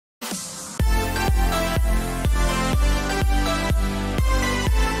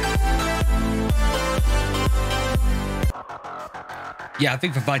Yeah, I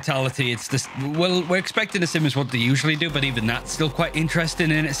think for Vitality, it's this. Well, we're expecting the same as what they usually do, but even that's still quite interesting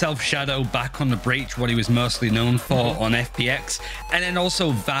in itself. Shadow back on the breach, what he was mostly known for on FPX, and then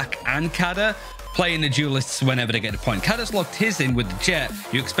also Vac and Kada playing the duelists whenever they get a point. Kada's locked his in with the Jet.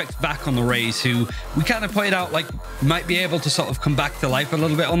 You expect Vac on the Raze, who we kind of pointed out like might be able to sort of come back to life a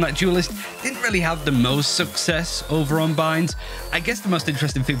little bit on that duelist. Didn't really have the most success over on Binds. I guess the most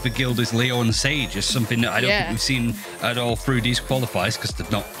interesting thing for Guild is Leo and Sage, is something that I don't think we've seen at all through these qualifiers because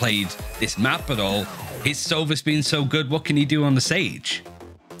they've not played this map at all. His Sova's been so good. What can he do on the Sage?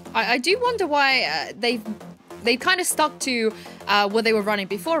 I do wonder why they kind of stuck to what they were running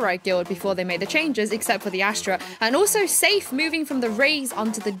before, right, Guild, before they made the changes, except for the Astra. And also Safe moving from the Raze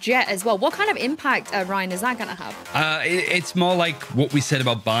onto the Jet as well. What kind of impact, Ryan, is that going to have? It's more like what we said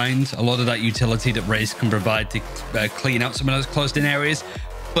about Bind, a lot of that utility that Raze can provide to clean out some of those closed-in areas.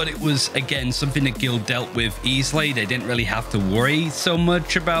 But it was, again, something that Guild dealt with easily. They didn't really have to worry so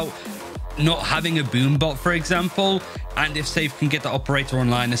much about not having a boom bot, for example. And if Safe can get the operator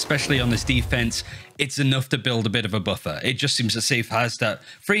online, especially on this defense, it's enough to build a bit of a buffer. It just seems that Safe has that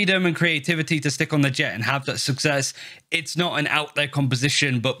freedom and creativity to stick on the Jet and have that success. It's not an out there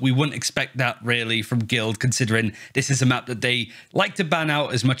composition, but we wouldn't expect that really from Guild, considering this is a map that they like to ban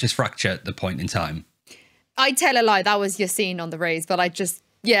out as much as Fracture at the point in time. I tell a lie, that was your scene on the Raze, but I just...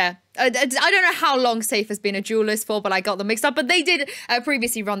 Yeah, I don't know how long Safe has been a duelist for, but I got them mixed up. But they did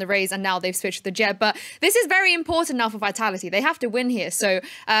previously run the Raze, and now they've switched to the Jet. But this is very important now for Vitality. They have to win here. So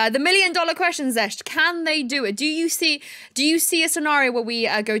the million-dollar question, Zesh, can they do it? Do you see a scenario where we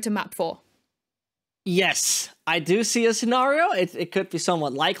go to map 4? Yes, I do see a scenario. It could be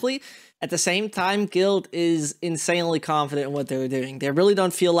somewhat likely. At the same time, Guild is insanely confident in what they're doing. They really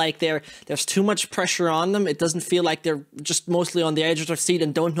don't feel like there's too much pressure on them. It doesn't feel like they're just mostly on the edge of their seat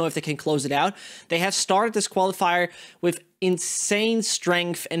and don't know if they can close it out. They have started this qualifier with insane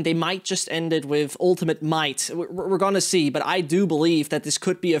strength, and they might just end it with ultimate might. We're going to see, but I do believe that this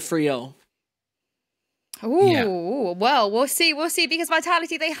could be a 3-0. Ooh, yeah. Well, we'll see, because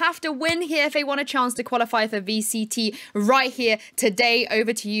Vitality, they have to win here if they want a chance to qualify for VCT right here today.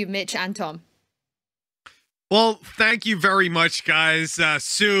 Over to you, Mitch and Tom. Well, thank you very much, guys.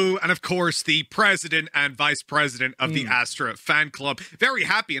 Sue, and of course, the president and vice president of the Astra fan club. Very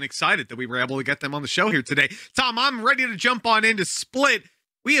happy and excited that we were able to get them on the show here today. Tom, I'm ready to jump on into Split.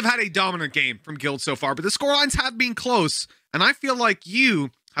 We have had a dominant game from Guild so far, but the scorelines have been close, and I feel like you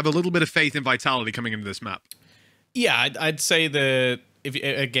have a little bit of faith in Vitality coming into this map. Yeah, I'd say that, if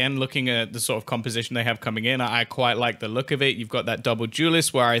again, looking at the sort of composition they have coming in, I quite like the look of it. You've got that double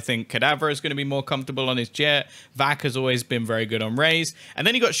duelist where I think Cadaver is going to be more comfortable on his Jet. Vac has always been very good on Raze. And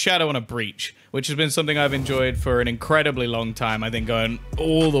then you got Shadow on a Breach, which has been something I've enjoyed for an incredibly long time. I think going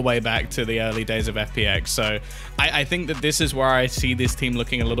all the way back to the early days of FPX. So I think that this is where I see this team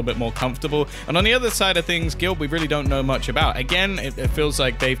looking a little bit more comfortable. And on the other side of things, Guild, we really don't know much about. Again, it feels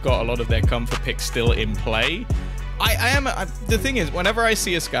like they've got a lot of their comfort picks still in play. The thing is, whenever I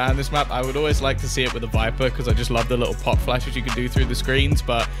see a Sky on this map, I would always like to see it with a Viper, because I just love the little pop flashes you can do through the screens.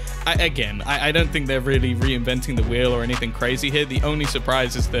 But I don't think they're really reinventing the wheel or anything crazy here. The only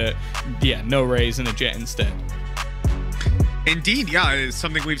surprise is that, yeah, no Raze and a Jet instead. Indeed, yeah, it's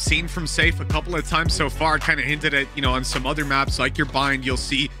something we've seen from Safe a couple of times so far. Kind of hinted at, you know, on some other maps like your Bind, you'll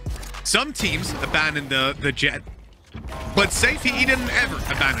see some teams abandon the Jet. But Safe, he didn't ever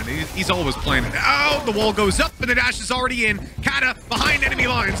abandon it. He's always playing it. Oh, the wall goes up and the dash is already in. Kata behind enemy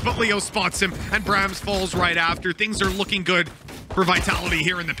lines, but Leo spots him and Brahms falls right after. Things are looking good for Vitality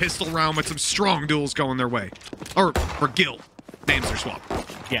here in the pistol round with some strong duels going their way. Or for Guild. Names are swapped.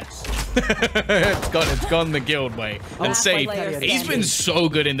 Yes. it's gone the Guild way. And Safe, he's been so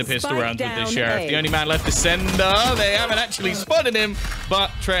good in the pistol rounds with this Sheriff. The only man left is Sender. They haven't actually spotted him, but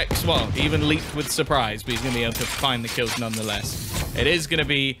Trex, well, even leaped with surprise, but he's going to be able to find the kills nonetheless. It is going to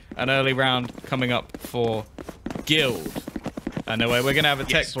be an early round coming up for Guild. I know we're going to have a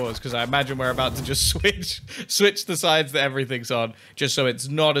tech pause, because I imagine we're about to just switch the sides that everything's on, just so it's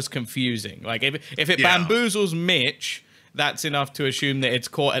not as confusing. Like, if it bamboozles Mitch, that's enough to assume that it's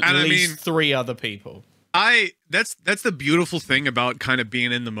caught at least 3 other people. That's the beautiful thing about kind of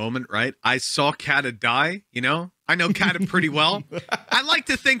being in the moment, right? I saw Kata die, you know? I know Kata pretty well. I like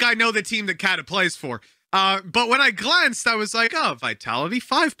to think I know the team that Kata plays for. But when I glanced, I was like, oh, Vitality,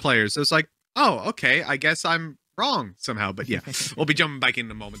 5 players. I was like, oh, okay, I guess I'm wrong somehow. But yeah, we'll be jumping back in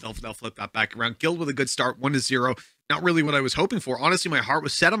a moment. They'll flip that back around. Guild with a good start, 1-0. Not really what I was hoping for. Honestly, my heart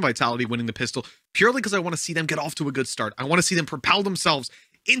was set on Vitality winning the pistol purely because I want to see them get off to a good start. I want to see them propel themselves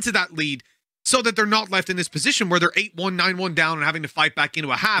into that lead so that they're not left in this position where they're 8-1, 9-1 down and having to fight back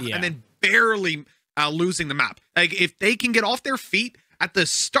into a half and then barely losing the map. Like, if they can get off their feet at the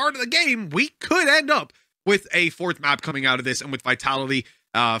start of the game, we could end up with a 4th map coming out of this, and with Vitality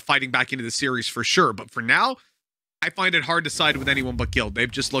fighting back into the series for sure. But for now, I find it hard to side with anyone but Guild.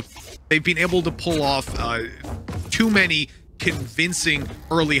 They've been able to pull off too many convincing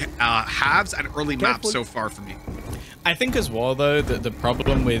early halves and early maps so far for me. I think as well, though, that the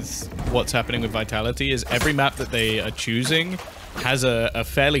problem with what's happening with Vitality is every map that they are choosing has a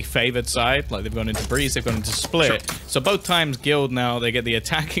fairly favored side. Like, they've gone into Breeze, they've gone into Split. Sure. So both times Guild now, they get the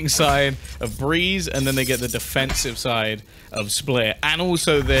attacking side of Breeze, and then they get the defensive side of Split. And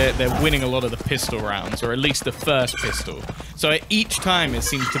also they're winning a lot of the pistol rounds, or at least the first pistol. So each time it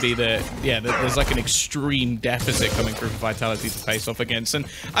seems to be there's like an extreme deficit coming through for Vitality to face off against. And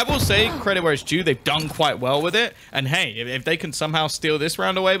I will say, credit where it's due, they've done quite well with it. And hey, if they can somehow steal this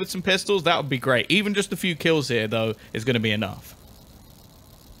round away with some pistols, that would be great. Even just a few kills here, though, is going to be enough.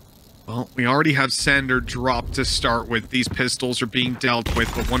 Well, we already have Sander dropped to start with. These pistols are being dealt with,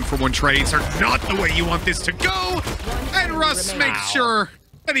 but 1-for-1 trades are not the way you want this to go. And Russ makes sure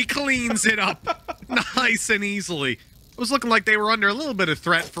that he cleans it up nice and easily. It was looking like they were under a little bit of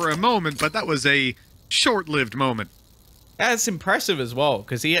threat for a moment, but that was a short-lived moment. That's impressive as well,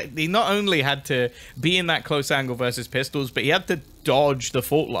 because he not only had to be in that close angle versus pistols, but he had to dodge the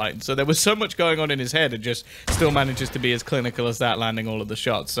fault line. So there was so much going on in his head, and just still manages to be as clinical as that, landing all of the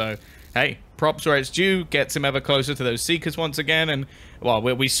shots. So, hey, props where it's due, gets him ever closer to those Seekers once again, and, well,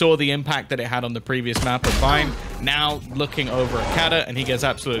 we saw the impact that it had on the previous map of Vine. Now looking over at Kata, and he gets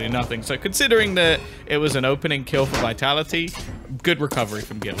absolutely nothing. So considering that it was an opening kill for Vitality, good recovery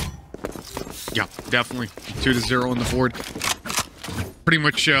from Guild. Yeah, definitely. 2-0 on the board. Pretty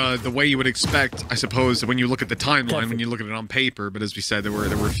much the way you would expect, I suppose, when you look at the timeline, when you look at it on paper. But as we said, there were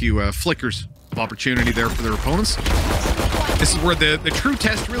a few flickers of opportunity there for their opponents. This is where the true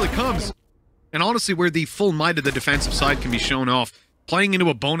test really comes. And honestly, where the full might of the defensive side can be shown off. Playing into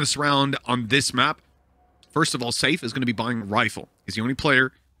a bonus round on this map, first of all, Safe is going to be buying a rifle. He's the only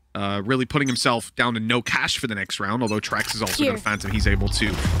player really putting himself down to no cash for the next round, although Trex is also got a Phantom he's able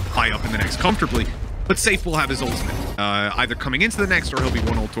to buy up in the next comfortably. But Safe will have his ultimate, either coming into the next or he'll be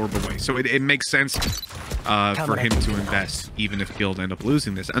 1 ult orb away. So it makes sense for him to invest, even if Guild end up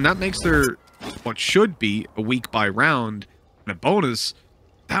losing this. And that makes their, what should be a weak buy round and a bonus,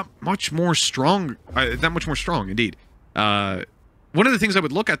 that much more strong indeed. One of the things I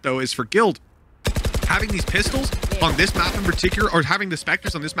would look at, though, is for Guild, having these pistols on this map in particular, or having the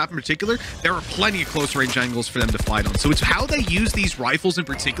Spectres on this map in particular, there are plenty of close range angles for them to fight on. So it's how they use these rifles in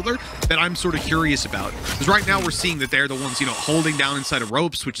particular that I'm sort of curious about. Because right now we're seeing that they're the ones, holding down inside of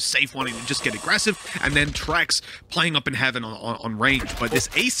ropes, which is Safe wanting to just get aggressive, and then Trex playing up in heaven on range. But this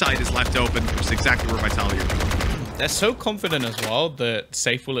A side is left open, which is exactly where Vitality are going. They're so confident as well that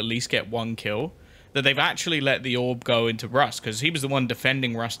Safe will at least get 1 kill, that they've actually let the orb go into Russ, because he was the one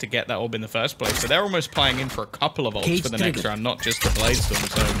defending Russ to get that orb in the first place. So they're almost playing in for a couple of ults for the next round, not just the Bladestorm.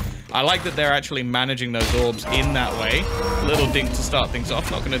 So I like that they're actually managing those orbs in that way. A little dink to start things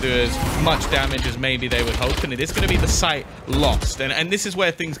off, not going to do as much damage as maybe they would hope, and it is going to be the site lost. And this is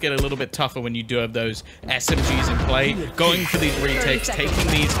where things get a little bit tougher when you do have those SMGs in play, going for these retakes, taking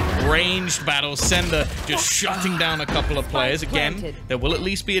these ranged battles. Sender just shutting down a couple of players. Again, there will at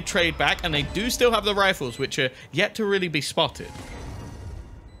least be a trade back, and they do still have the rifles, which are yet to really be spotted.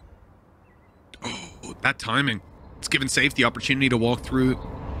 Oh, that timing. It's given Safe the opportunity to walk through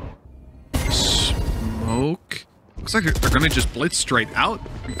smoke. Looks like they're going to just blitz straight out.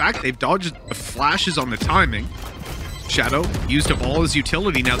 In fact, they've dodged the flashes on the timing. Shadow used up all his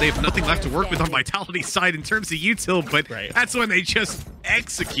utility. Now they have nothing left to work with on Vitality's side in terms of util, but that's when they just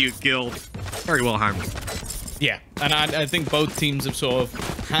execute Guild. Very well, Heimer. Yeah, and I think both teams have sort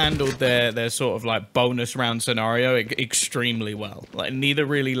of handled their sort of like bonus round scenario extremely well. Like, neither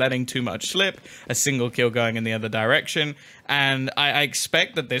really letting too much slip, a single kill going in the other direction. And I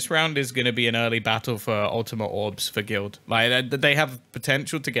expect that this round is going to be an early battle for ultimate orbs for Guild. Like, they have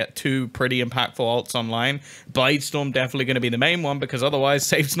potential to get 2 pretty impactful ults online. Bladestorm definitely going to be the main one, because otherwise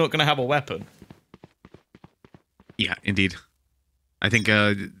Safe's not going to have a weapon. Yeah, indeed. I think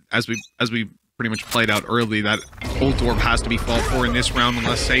as we pretty much played out early, that ult orb has to be fought for in this round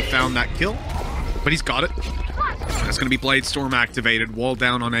unless Safe found that kill. But he's got it. That's going to be Bladestorm activated, wall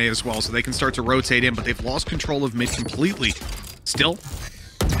down on A as well, so they can start to rotate in, but they've lost control of mid completely. Still,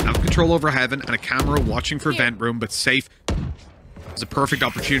 have control over heaven and a camera watching for vent room, but Safe has a perfect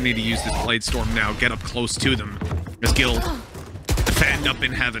opportunity to use this Bladestorm now, get up close to them as Guild defend up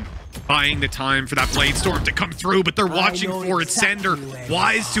in heaven. Buying the time for that Bladestorm to come through, but they're watching for it. Sender,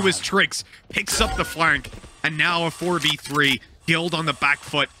 wise to his tricks, picks up the flank, and now a 4v3. Guild on the back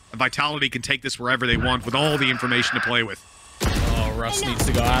foot. Vitality can take this wherever they want with all the information to play with. Oh, Russ needs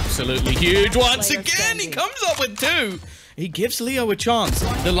to go absolutely huge once again. He comes up with 2. He gives Leo a chance.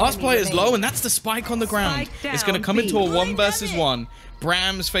 The last player is low, and that's the spike on the ground. It's going to come into a 1 versus 1.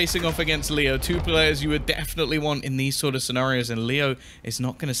 Brams facing off against Leo. 2 players you would definitely want in these sort of scenarios, and Leo is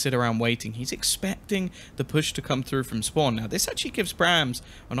not going to sit around waiting. He's expecting the push to come through from spawn. Now, this actually gives Brams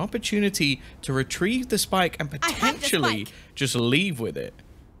an opportunity to retrieve the spike and potentially just leave with it.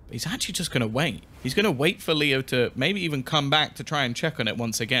 But he's actually just going to wait. He's going to wait for Leo to maybe even come back to try and check on it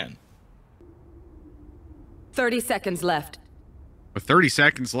once again. 30 seconds left. With 30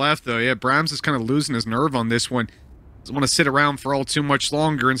 seconds left, though, yeah, Brams is kind of losing his nerve on this one. Doesn't want to sit around for all too much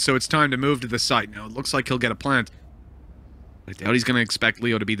longer, and so it's time to move to the site. Now, it looks like he'll get a plant. I doubt he's going to expect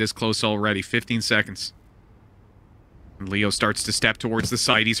Leo to be this close already. 15 seconds. And Leo starts to step towards the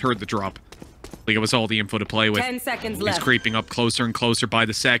site. He's heard the drop. Leo has all the info to play with. 10 seconds left. He's creeping up closer and closer by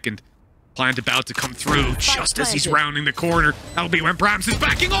the second. Plant about to come through just as he's rounding the corner. That'll be when Brams is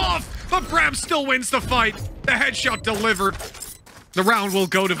backing off, but Brams still wins the fight. The headshot delivered. The round will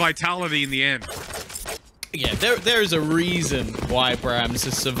go to Vitality in the end. Yeah, there's a reason why Brams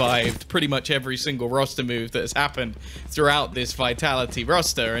has survived pretty much every single roster move that has happened throughout this Vitality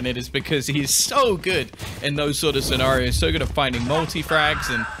roster, and it is because he's so good in those sort of scenarios, so good at finding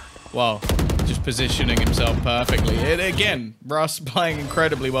multi-frags and, well, just positioning himself perfectly. And again, Russ playing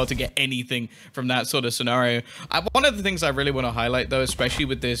incredibly well to get anything from that sort of scenario. One of the things I really want to highlight, though, especially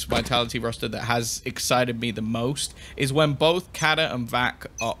with this Vitality roster that has excited me the most, is when both Kata and Vac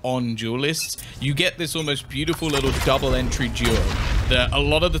are on duelists, you get this almost beautiful little double entry duo that a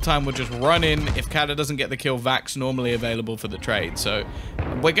lot of the time will just run in. If Kata doesn't get the kill, Vac's normally available for the trade. So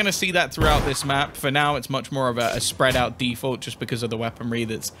we're going to see that throughout this map. For now, it's much more of a spread out default just because of the weaponry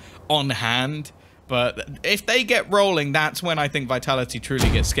that's on hand. But if they get rolling, that's when I think Vitality truly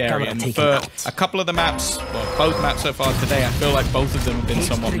gets scary. And for a couple of the maps, well, both maps so far today, I feel like both of them have been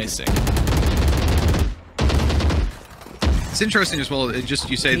somewhat missing. It's interesting as well, just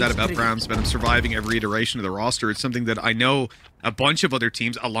you say that about Brams, but I'm surviving every iteration of the roster. It's something that I know a bunch of other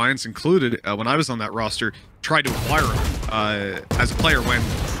teams, Alliance included, when I was on that roster, tried to acquire him as a player when,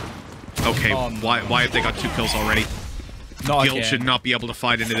 okay, why have they got 2 kills already? Guild should not be able to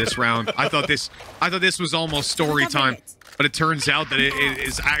fight into this round. I thought this was almost story time, but it turns out that it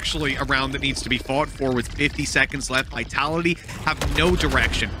is actually a round that needs to be fought for with 50 seconds left. Vitality have no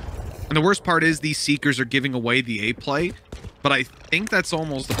direction. And the worst part is these Seekers are giving away the A play, but I think that's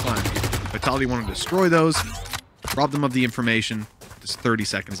almost the plan. Vitality want to destroy those, rob them of the information. There's 30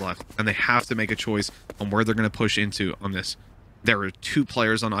 seconds left, and they have to make a choice on where they're going to push into on this. There are 2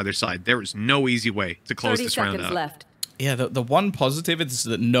 players on either side. There is no easy way to close this round out. Left. Yeah, the one positive is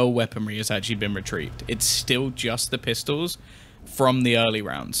that no weaponry has actually been retrieved. It's still just the pistols from the early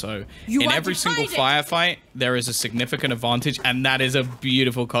round. So in every single firefight, there is a significant advantage, and that is a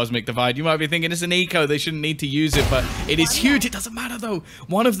beautiful cosmic divide. You might be thinking it's an eco, they shouldn't need to use it, but it is huge. It doesn't matter though.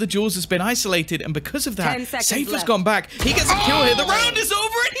 One of the jewels has been isolated, and because of that, Safe has gone back. He gets a kill here. The round is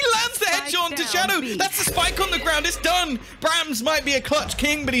over, and he lands the headshot onto Shadow. That's the spike on the ground. It's done. Brams might be a clutch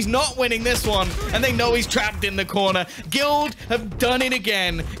king, but he's not winning this one, and they know he's trapped in the corner. Guild have done it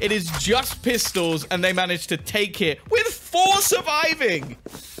again. It is just pistols, and they managed to take it with 4 surviving.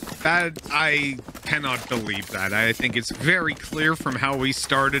 That, I cannot believe that. I think it's very clear from how we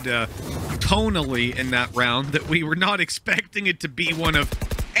started tonally in that round that we were not expecting it to be one of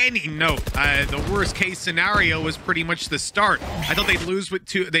any note. The worst case scenario was pretty much the start. I thought they'd lose with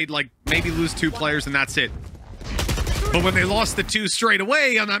 2, they'd like maybe lose 2 players and that's it. But when they lost the 2 straight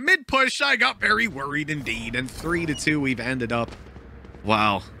away on that mid push, I got very worried indeed. And 3-2 we've ended up.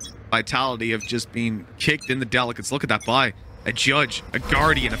 Wow. Vitality have just been kicked in the delicates. Look at that buy. A Judge, a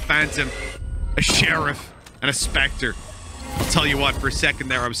Guardian, a Phantom, a Sheriff, and a Spectre. I'll tell you what, for a second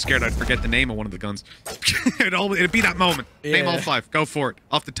there, I was scared I'd forget the name of one of the guns. It'd be that moment. Yeah. Name all 5. Go for it.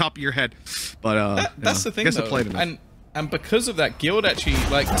 Off the top of your head. But that's the thing, though. And because of that, Guild actually,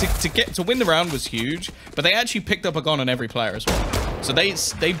 like, to win the round was huge, but they actually picked up a gun on every player as well. So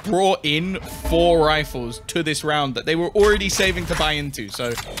they brought in 4 rifles to this round that they were already saving to buy into.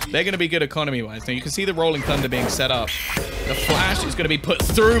 So they're going to be good economy-wise. Now, you can see the Rolling Thunder being set up. The flash is going to be put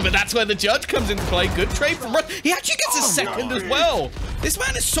through, but that's where the Judge comes into play. Good trade from Russ. He actually gets a second as well. This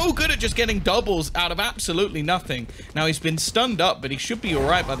man is so good at just getting doubles out of absolutely nothing. Now, he's been stunned up, but he should be all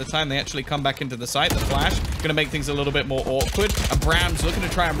right by the time they actually come back into the site. The flash going to make things a little bit more awkward. And Brams looking to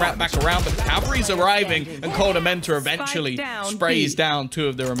try and wrap back around, but the cavalry's arriving, and Coldamenta eventually sprays down 2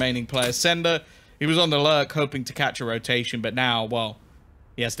 of the remaining players. Sender, he was on the lurk hoping to catch a rotation, but now, well,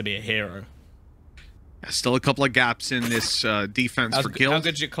 he has to be a hero. Still a couple of gaps in this defense for Guild. How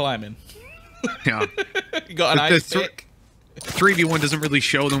good's your climbing? Yeah. You got an ice pick? 3v1 doesn't really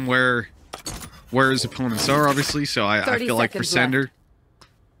show them where his opponents are, obviously. So I feel like for Sender,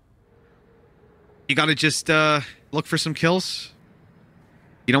 you got to just look for some kills.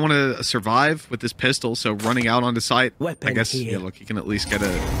 You don't want to survive with this pistol, so running out onto site, I guess, yeah, look, you can at least get a...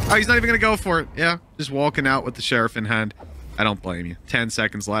 Oh, he's not even going to go for it. Yeah, just walking out with the sheriff in hand. I don't blame you. 10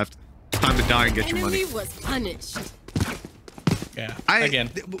 seconds left. Time to die and get your money. Was punished. Yeah,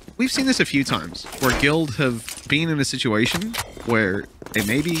 we've seen this a few times, where Guild have been in a situation where they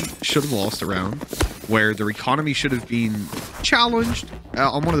maybe should have lost a round, where their economy should have been challenged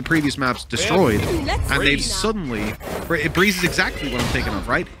on one of the previous maps, destroyed, and they've suddenly... Breeze is exactly what I'm thinking of,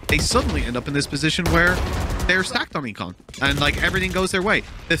 right? They suddenly end up in this position where they're stacked on econ, and like everything goes their way.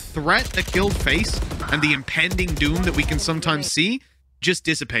 The threat that Guild face and the impending doom that we can sometimes see just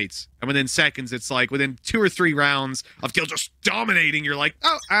dissipates, and within seconds, it's like within 2 or 3 rounds of Guild just dominating, you're like,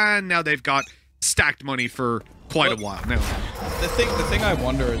 oh, and now they've got stacked money for quite a while now. The thing I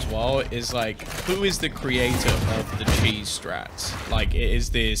wonder as well is like, who is the creator of the cheese strats? Like, is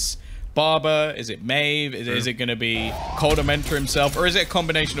this Barber? Is it Maeve? Is it going to be Coldamenta himself, or is it a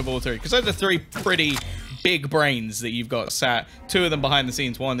combination of all three? Because those are 3 pretty big brains that you've got sat, 2 of them behind the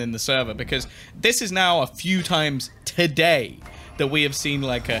scenes, 1 in the server. Because this is now a few times today that we have seen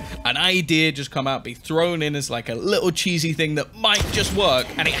like an idea just come out, be thrown in as like a little cheesy thing that might just work,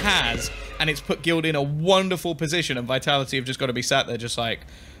 and it has, and it's put Guild in a wonderful position, and Vitality have just got to be sat there just like,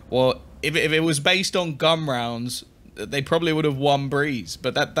 well, if it was based on gun rounds, they probably would have won Breeze,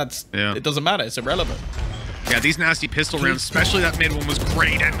 but that's it doesn't matter, it's irrelevant. Yeah, these nasty pistol rounds, especially that mid one, was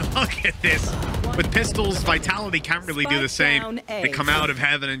great, and look at this. With pistols, Vitality can't really do the same. They come out of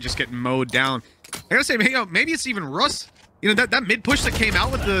heaven and just get mowed down. I gotta say, maybe it's even Russ. You know, that mid push that came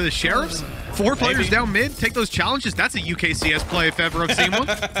out with the Sheriffs, 4 players down mid, take those challenges, that's a UKCS play if ever I've seen one.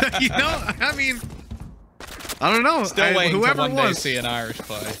 You know, I mean, I don't know. Still waiting whoever to one day was. see an Irish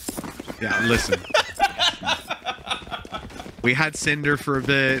play. Yeah, listen. We had Cinder for a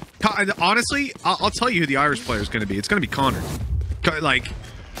bit. Honestly, I'll tell you who the Irish player is going to be. It's going to be Connor. Like,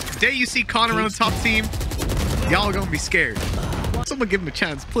 the day you see Connor on the top team, y'all are going to be scared. Someone give him a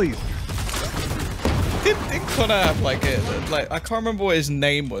chance, please. Did Connor have like I can't remember what his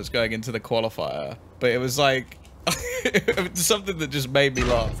name was going into the qualifier, but it was like it was something that just made me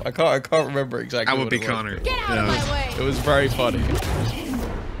laugh. I can't remember exactly. That would be Connor. Get out of my way. It was very funny.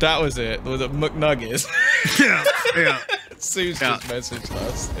 That was it. Was it McNuggets? Yeah. Sue's just messaged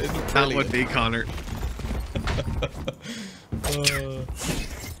us. That would be Connor.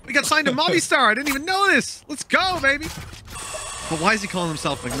 We got signed to Movistar. I didn't even know this. Let's go, baby. But why is he calling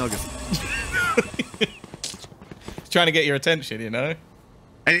himself McNuggets? Trying to get your attention, you know?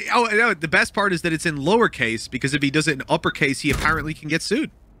 And, no, the best part is that it's in lowercase, because if he does it in uppercase, he apparently can get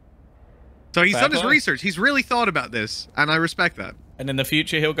sued. So he's done his research. He's really thought about this, and I respect that. And in the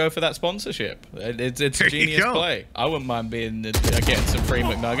future, he'll go for that sponsorship. It's a genius play. I wouldn't mind getting some free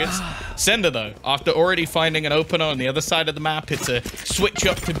McNuggets. Sender, though, after already finding an opener on the other side of the map, it's a switch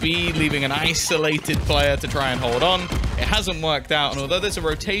up to B, leaving an isolated player to try and hold on. It hasn't worked out, and although there's a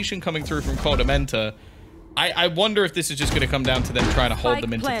rotation coming through from Coldamenta, I wonder if this is just going to come down to them trying to hold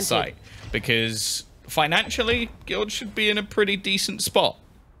them into the site. Because financially, Guild should be in a pretty decent spot.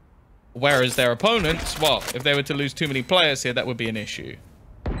 Whereas their opponents, well, if they were to lose too many players here, that would be an issue.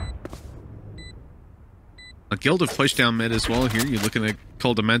 A Guild have pushed down mid as well here. You're looking at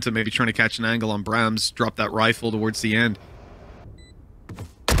Coldamenta maybe trying to catch an angle on Brams, drop that rifle towards the end.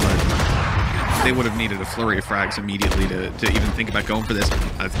 But they would have needed a flurry of frags immediately to even think about going for this.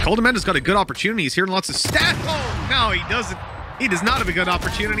 Coldamenta's got a good opportunity. He's hearing lots of stats. Oh, no, he doesn't. He does not have a good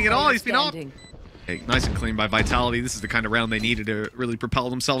opportunity at all. He's been off. Hey, nice and clean by Vitality. This is the kind of round they needed to really propel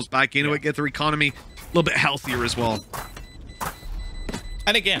themselves back into it, get their economy a little bit healthier as well.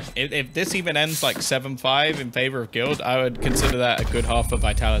 And again, if this even ends like 7-5 in favor of Guild, I would consider that a good half for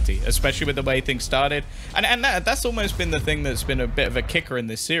Vitality, especially with the way things started. And that's almost been the thing that's been a bit of a kicker in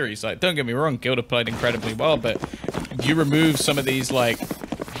this series. Like, don't get me wrong, Guild have played incredibly well, but you remove some of these like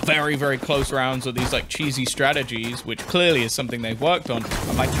very, very close rounds or these like cheesy strategies, which clearly is something they've worked on.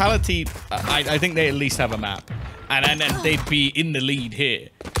 And Vitality, I think they at least have a map. And then they'd be in the lead here.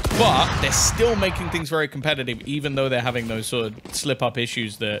 But they're still making things very competitive, even though they're having those sort of slip-up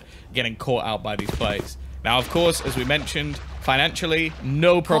issues that are getting caught out by these plays. Now, of course, as we mentioned, financially,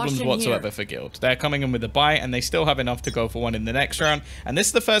 no problems whatsoever for Guild. They're coming in with a buy, and they still have enough to go for one in the next round. And this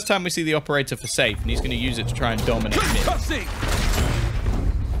is the first time we see the operator for safe, and he's going to use it to try and dominate mid.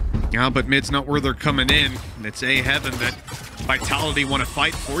 Yeah, but mid's not where they're coming in. And it's A heaven that Vitality want to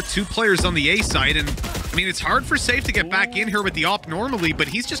fight for. 2 players on the A side, and I mean, it's hard for Safe to get back in here with the op normally, but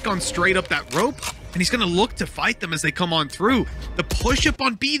he's just gone straight up that rope, and he's going to look to fight them as they come on through. The push-up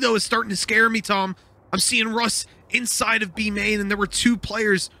on B, though, is starting to scare me, Tom. I'm seeing Russ inside of B main, and there were two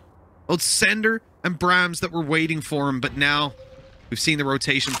players, both Sender and Brams, that were waiting for him, but now we've seen the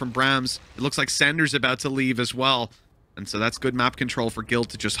rotation from Brams. It looks like Sender's about to leave as well, and so that's good map control for Guild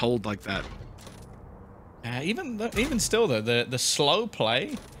to just hold like that. Even still, though, the slow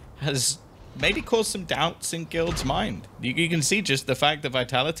play has maybe caused some doubts in Guild's mind. You can see just the fact that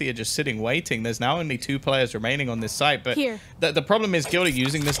Vitality are just sitting waiting. There's now only 2 players remaining on this site, but the problem is Guild are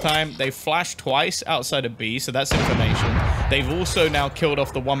using this time. They flashed twice outside of B, so that's information. They've also now killed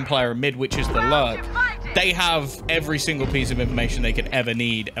off the 1 player mid, which is the lurk. They have every single piece of information they could ever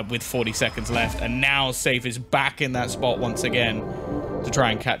need with 40 seconds left, and now Safe is back in that spot once again to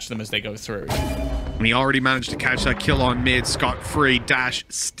try and catch them as they go through. And he already managed to catch that kill on mid, scot-free. Dash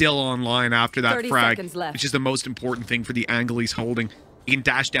still online after that frag, which is the most important thing for the angle he's holding. He can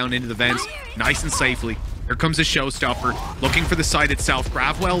dash down into the vents nice and safely. Here comes a showstopper, looking for the site itself.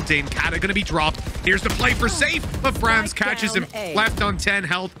 Grav well in, Kata gonna be dropped. Here's the play for Safe, but Brams catches him. Left on 10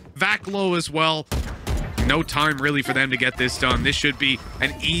 health, Vac low as well. No time really for them to get this done. This should be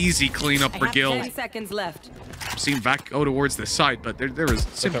an easy cleanup for Guild. 10 seconds left. I've seen Vac go towards the site, but there is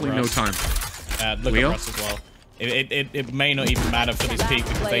simply no time. Look at Russ as well. It may not even matter for this peak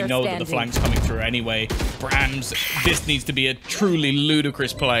because they know that the flank's coming through anyway. Brams, this needs to be a truly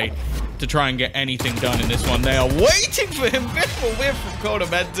ludicrous play to try and get anything done in this one. They are waiting for him. Beautiful whiff from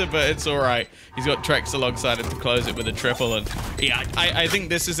Kodamenta, but it's all right. He's got Trex alongside him to close it with a triple. And yeah, I think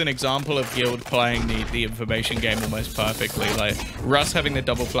this is an example of Guild playing the information game almost perfectly. Like Russ having the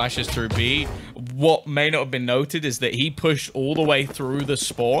double flashes through B. What may not have been noted is that he pushed all the way through the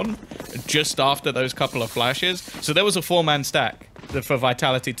spawn just after those couple of flashes. So there was a 4-man stack for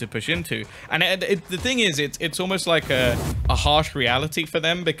Vitality to push into. And the thing is, it's almost like a harsh reality for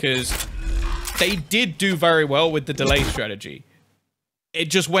them because they did do very well with the delay strategy. It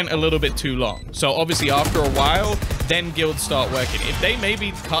just went a little bit too long. So obviously after a while, then Guilds start working. If they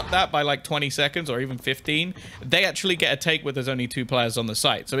maybe cut that by like 20 seconds or even 15, they actually get a take with there's only 2 players on the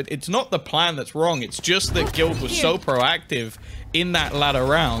site. So it's not the plan that's wrong. It's just that Guild was so proactive in that latter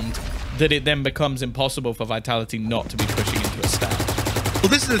round that it then becomes impossible for Vitality not to be pushing into a stack. Well,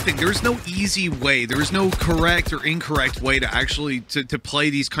 this is the thing. There is no easy way. There is no correct or incorrect way to actually to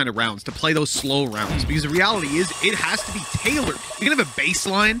play these kind of rounds, to play those slow rounds. Because the reality is it has to be tailored. You can have a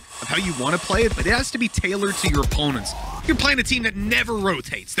baseline of how you want to play it, but it has to be tailored to your opponents. You're playing a team that never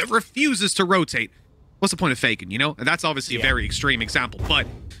rotates, that refuses to rotate. What's the point of faking, you know? And that's obviously a very extreme example, but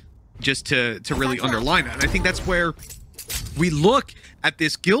just to really underline that. And I think that's where we look at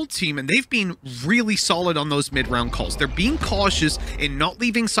this Guild team, and they've been really solid on those mid-round calls. They're being cautious in not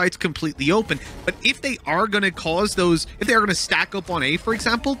leaving sites completely open, but if they are going to cause those, if they are going to stack up on A, for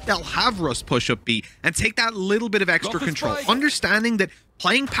example, they'll have Russ push up B and take that little bit of extra control, understanding that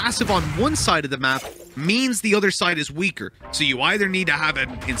playing passive on one side of the map means the other side is weaker. So you either need to have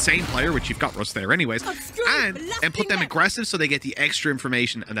an insane player, which you've got Russ there anyways, and put them aggressive so they get the extra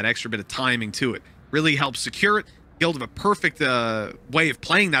information and that extra bit of timing to it. Really helps secure it. Guild have a perfect way of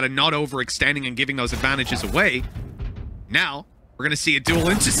playing that and not overextending and giving those advantages away. Now, we're going to see a duel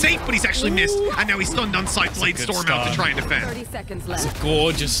into Safe, but he's actually missed. And now he's stunned on site. Blade Storm out to try and defend. 30 seconds left. It's a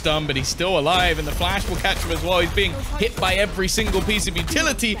gorgeous stun, but he's still alive, and the flash will catch him as well. He's being hit by every single piece of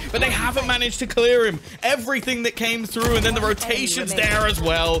utility, but they haven't managed to clear him. Everything that came through, and then the rotation's there as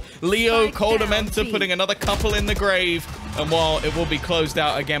well. Leo, Kodamenta putting another couple in the grave, and while it will be closed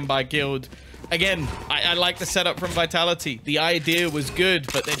out again by Guild. Again, I like the setup from Vitality. The idea was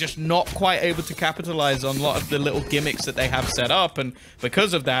good, but they're just not quite able to capitalize on a lot of the little gimmicks that they have set up. And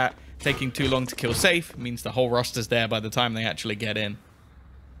because of that, taking too long to kill Safe means the whole roster's there by the time they actually get in.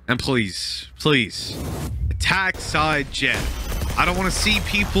 And please, please, attack side Jet. I don't want to see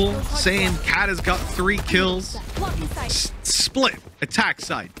people saying Cat has got 3 kills. Split. Attack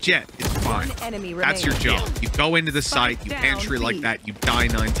side Jet. It's fine. That's your job. You go into the site, you entry like that, you die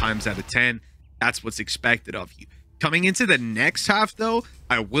 9 times out of 10. That's what's expected of you. Coming into the next half, though,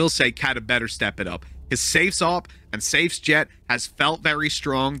 I will say Cat had better step it up. His Safe's op and Safe's Jet has felt very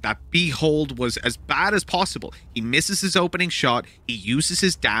strong. That B hold was as bad as possible. He misses his opening shot. He uses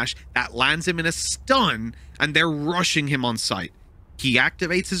his dash. That lands him in a stun, and they're rushing him on site. He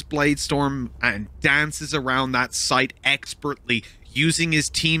activates his Blade Storm and dances around that site expertly, using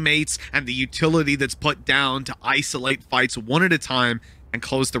his teammates and the utility that's put down to isolate fights one at a time and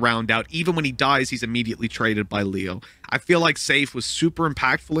close the round out. Even when he dies, he's immediately traded by Leo. I feel like Safe was super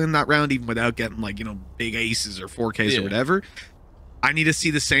impactful in that round, even without getting, like, you know, big aces or 4Ks or whatever. I need to see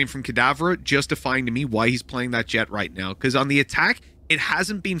the same from Cadaver, justifying to me why he's playing that Jet right now. Because on the attack, it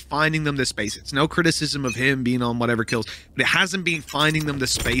hasn't been finding them the space. It's no criticism of him being on whatever kills, but it hasn't been finding them the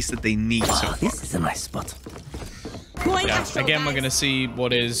space that they need so far. This is a nice spot. Yeah, again, we're going to see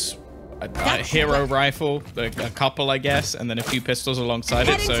what is a hero rifle, a couple, I guess, and then a few pistols alongside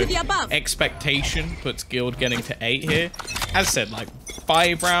it. So expectation puts Guild getting to 8 here. As said, like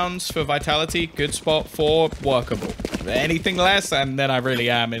 5 rounds for Vitality, good spot. 4, workable. Anything less, and then I really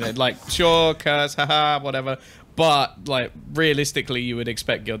am in it. Like, sure, curse, haha, whatever. But, like, realistically, you would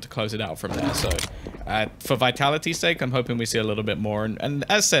expect Guild to close it out from there. So, for Vitality's sake, I'm hoping we see a little bit more. And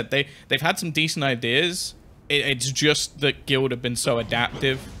as said, they've had some decent ideas. It's just that Guild have been so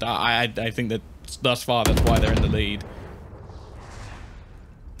adaptive that I think that thus far that's why they're in the lead.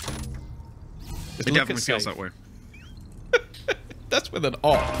 It definitely feels that way. That's with an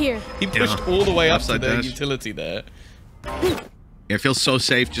op. Here. He pushed all the way up to the dash. utility there. Yeah, it feels so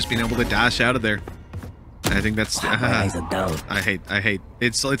safe just being able to dash out of there. I think that's. My eyes are down. I hate.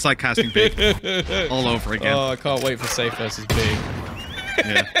 It's like casting big all over again. Oh, I can't wait for safe versus big.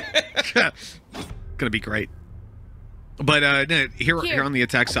 Yeah. Gonna be great. But no, here on the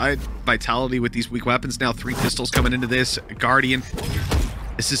attack side, Vitality with these weak weapons. Now 3 pistols coming into this. Guardian.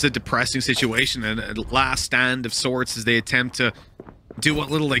 This is a depressing situation and a last stand of sorts as they attempt to do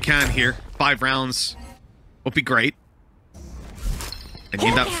what little they can here. 5 rounds would be great. And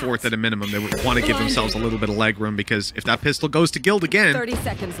need that 4th at a minimum. They would want to give themselves a little bit of leg room, because if that pistol goes to Guild again, 30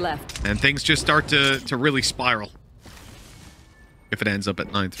 seconds left, and things just start to really spiral. If it ends up at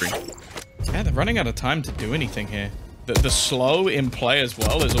 9-3. Yeah, they're running out of time to do anything here. The slow in play as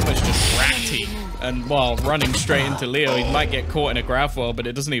well is almost just ratty. And while running straight into Leo, he might get caught in a graph well, but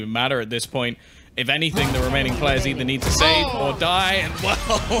it doesn't even matter at this point. If anything, the remaining players either need to save or die. And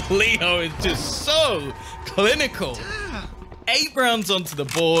well, Leo is just so clinical. 8 rounds onto the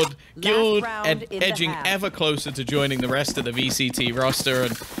board. Guild edging ever closer to joining the rest of the VCT roster.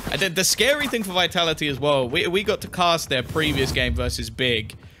 And the scary thing for Vitality as well, we got to cast their previous game versus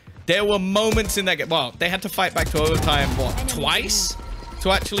Big. There were moments in that game. Well, they had to fight back to overtime, what, twice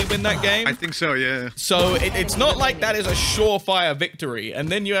to actually win that game? I think so, yeah. So it's not like that is a surefire victory. And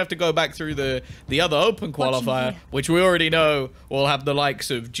then you have to go back through the other open qualifier, which we already know will have the likes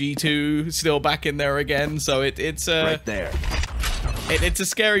of G2 still back in there again. So it's Right there. It's a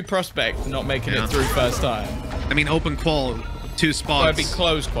scary prospect not making it through first time. I mean, open qual, 2 spots. Well, it'd be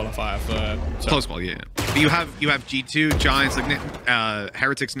close qualifier for close qual, yeah. But you have G2, Giants,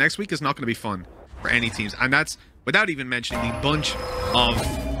 Heretics next week is not going to be fun for any teams, and that's without even mentioning the bunch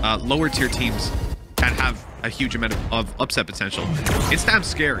of lower tier teams that have a huge amount of upset potential. It's damn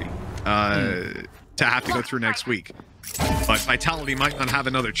scary to have to go through next week. But Vitality might not have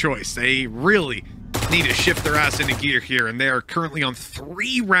another choice. They really need to shift their ass into gear here, and they are currently on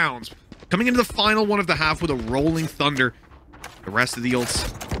 3 rounds, coming into the final one of the half with a rolling thunder. The rest of the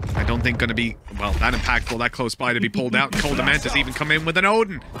ults, I don't think going to be, well, that impactful, that close by to be pulled out. And Coldament has even come in with an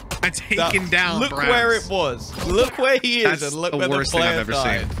Odin and taken down Look Brams. Where it was. Look where he is. That's and look the where worst the thing I've player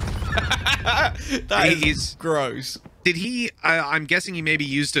ever died. seen. That is gross. Did he, I'm guessing he maybe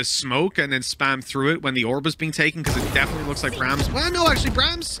used a smoke and then spammed through it when the orb was being taken, because it definitely looks like Brams. Well, no, actually,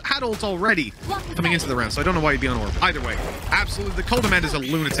 Brams had ult already coming into the round, so I don't know why he'd be on orb. Either way, absolutely, the Coldament is a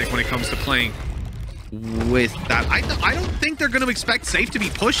lunatic when it comes to playing with that. I don't think they're going to expect Safe to be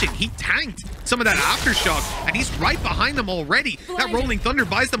pushing. He tanked some of that aftershock, and he's right behind them already. That rolling thunder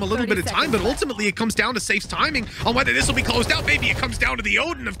buys them a little bit of time, but ultimately it comes down to Safe's timing on whether this will be closed out. Maybe it comes down to the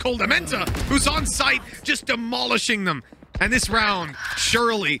Odin of Coldamenta, who's on site, just demolishing them. And this round,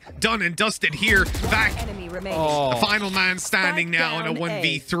 surely done and dusted here. Back, the final man standing now in a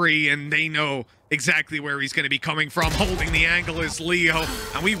 1v3, and they know exactly where he's going to be coming from. Holding the angle is Leo,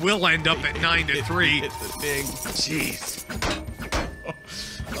 and we will end up at 9-3. Jeez.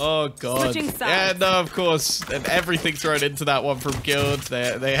 Oh god. Yeah, no, of course. And everything thrown into that one from Guild.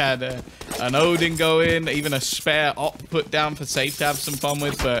 They had an Odin go in, even a spare op put down for Safe to have some fun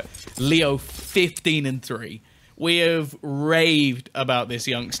with, but Leo 15-3. We have raved about this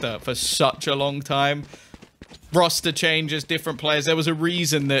youngster for such a long time. Roster changes, different players. There was a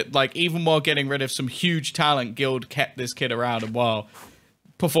reason that, like, even while getting rid of some huge talent, Guild kept this kid around, and while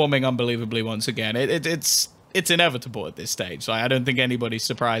performing unbelievably once again. It's inevitable at this stage. So I don't think anybody's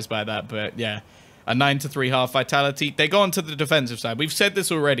surprised by that. But yeah, a 9-3 half Vitality. They go on to the defensive side. We've said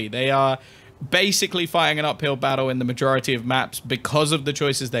this already. They are basically fighting an uphill battle in the majority of maps because of the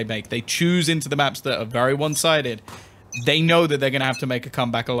choices they make. They choose into the maps that are very one-sided. They know that they're going to have to make a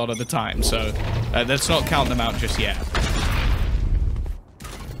comeback a lot of the time. So let's not count them out just yet.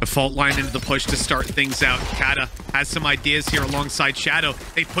 The fault line into the push to start things out. Kata has some ideas here alongside Shadow.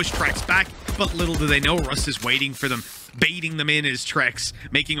 They push Trex back, but little do they know Russ is waiting for them, baiting them in as Trex,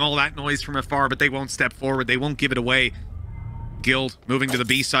 making all that noise from afar, but they won't step forward. They won't give it away. Guild moving to the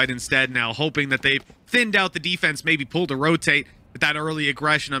B side instead now, hoping that they've thinned out the defense, maybe pulled to rotate. But that early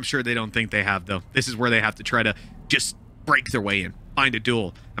aggression, I'm sure they don't think they have, though. This is where they have to try to just break their way in, find a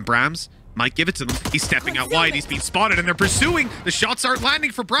duel. And Brahms might give it to them. He's stepping out wide. He's being spotted, and they're pursuing. The shots aren't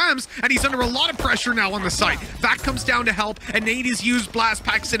landing for Brahms, and he's under a lot of pressure now on the site. Vac comes down to help, and Nate has used blast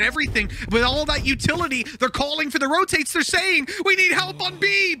packs and everything. With all that utility, they're calling for the rotates. They're saying, we need help on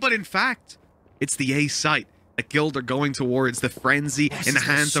B. But in fact, it's the A site that Guild are going towards. The frenzy in the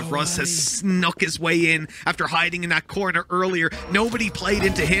hands of Russ has snuck his way in after hiding in that corner earlier. Nobody played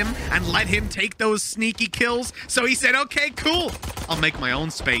into him and let him take those sneaky kills. So he said, okay, cool. I'll make my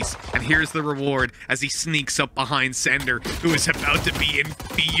own space. And here's the reward as he sneaks up behind Sender, who is about to be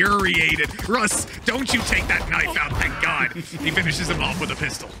infuriated. Russ, don't you take that knife out, thank God. He finishes him off with a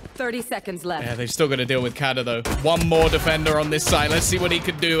pistol. 30 seconds left. Yeah, they've still got to deal with Kata, though. One more defender on this side. Let's see what he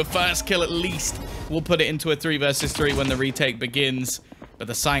could do. A first kill at least. We'll put it into a 3 versus 3 when the retake begins. But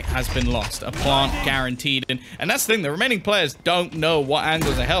the site has been lost. A plant guaranteed. And that's the thing. The remaining players don't know what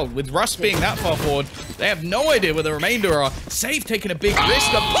angles are held. With Russ being that far forward, they have no idea where the remainder are. Safe taking a big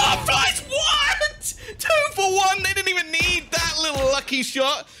risk. The plant flies. What? 2 for 1. They didn't even need that little lucky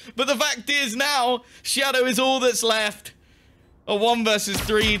shot. But the fact is now, Shadow is all that's left. A 1 versus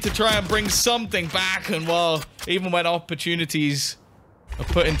 3 to try and bring something back. And well, even when opportunities are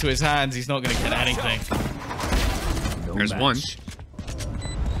put into his hands, he's not going to get anything. There's one.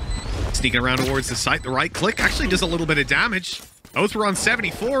 Sneaking around towards the site. The right click actually does a little bit of damage. Both were on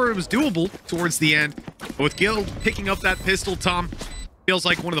 74. It was doable towards the end. But with Guild picking up that pistol, Tom, feels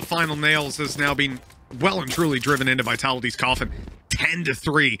like one of the final nails has now been well and truly driven into Vitality's coffin.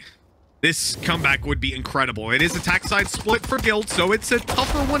 10-3. This comeback would be incredible. It is attack side split for Guild, so it's a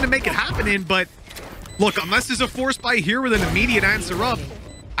tougher one to make it happen in, but look, unless there's a force buy here with an immediate answer up,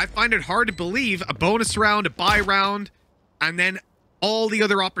 I find it hard to believe a bonus round, a buy round, and then all the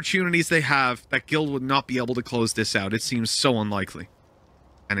other opportunities they have that Guild would not be able to close this out. It seems so unlikely.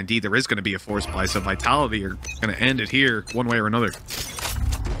 And indeed, there is going to be a force buy, so Vitality are going to end it here one way or another.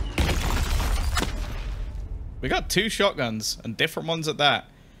 We got 2 shotguns, and different ones at that.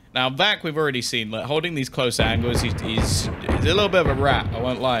 Now, Vac, we've already seen, like, holding these close angles, he's a little bit of a rat, I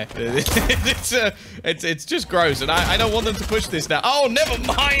won't lie. It's just gross, and I don't want them to push this now. Oh, never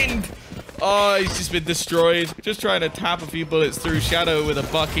mind! Oh, he's just been destroyed. Just trying to tap a few bullets through Shadow with a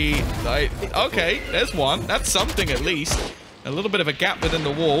Bucky. Okay, there's one. That's something at least. A little bit of a gap within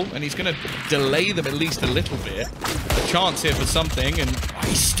the wall, and he's going to delay them at least a little bit. A chance here for something, and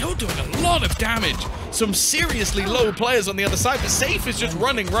he's still doing a lot of damage. Some seriously low players on the other side, but Safe is just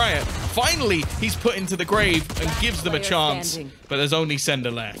running riot. Finally, he's put into the grave and gives them a chance, but there's only Sender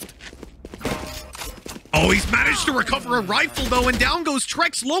left. Oh, he's managed to recover a rifle, though, and down goes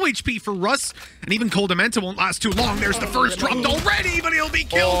Trex. Low HP for Russ, and even Cold Dementa won't last too long. There's the first dropped already, but he'll be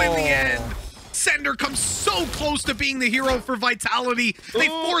killed in the end. Sender comes so close to being the hero for Vitality. They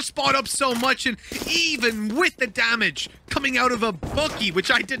force spot up so much, and even with the damage coming out of a Bucky, which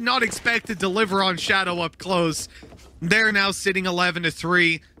I did not expect to deliver on Shadow up close, they're now sitting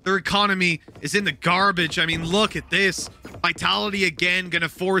 11-3. Their economy is in the garbage. I mean, look at this. Vitality again gonna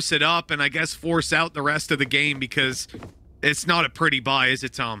force it up, and I guess force out the rest of the game because it's not a pretty buy, is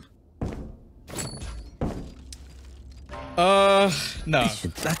it, Tom? No.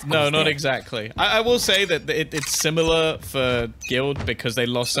 No, not exactly. I will say that it's similar for Guild because they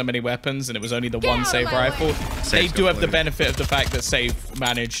lost so many weapons and it was only the one save rifle. They do have the benefit of the fact that Safe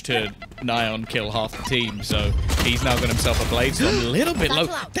managed to nigh on kill half the team, so he's now got himself a blade, so a little bit low.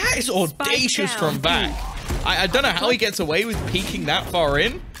 That is audacious from Vac. I don't know how he gets away with peeking that far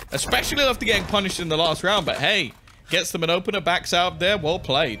in, especially after getting punished in the last round, but hey, gets them an opener, backs out there, well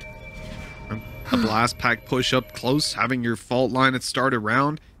played. A blast pack push up close, having your fault line at start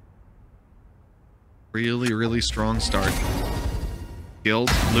around. Really, really strong start.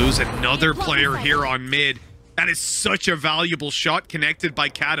 Guild lose another player here on mid. That is such a valuable shot connected by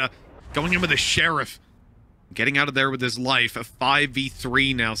Kata. Going in with a Sheriff. Getting out of there with his life. A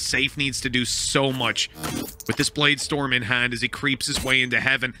 5v3 now. Safe needs to do so much. With this Blade Storm in hand as he creeps his way into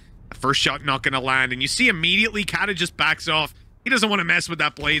heaven. The first shot not going to land. And you see immediately Kata just backs off. He doesn't want to mess with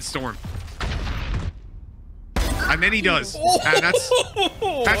that Blade Storm. And then he does. And that's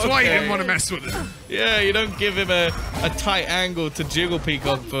why he didn't want to mess with it. Yeah, you don't give him a tight angle to jiggle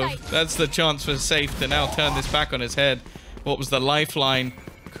Peacock for. That's the chance for Safe to now turn this back on his head. What was the lifeline?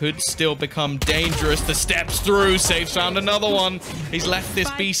 could still become dangerous. The steps through, saves found another one. He's left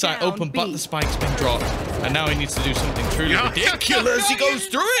this B site open, but the spike's been dropped. And now he needs to do something truly ridiculous. He goes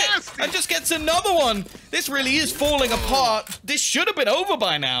through it and just gets another one. This really is falling apart. This should have been over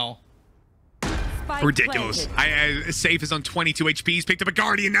by now. Ridiculous. Safe is on 22 HP. He's picked up a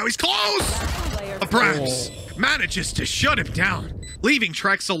Guardian. Now he's close. Brams manages to shut him down, leaving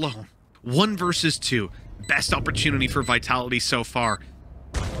Trex alone. 1 versus 2. Best opportunity for Vitality so far.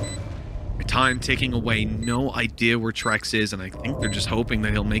 Time ticking away. No idea where Trex is, and I think they're just hoping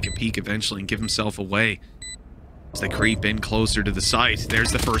that he'll make a peek eventually and give himself away. As they creep in closer to the site,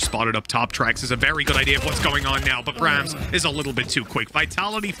 there's the first spotted up top. Trex is a very good idea of what's going on now, but Brams is a little bit too quick.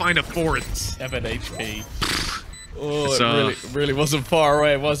 Vitality find a 4th. 7 HP. Oh, it really wasn't far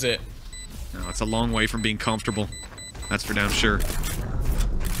away, was it? No, it's a long way from being comfortable. That's for damn sure.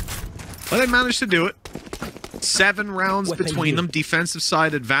 But they managed to do it. 7 rounds between them, defensive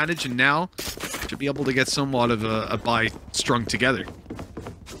side advantage, and now should be able to get somewhat of a buy strung together.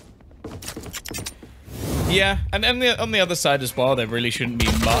 Yeah, and on the other side as well, there really shouldn't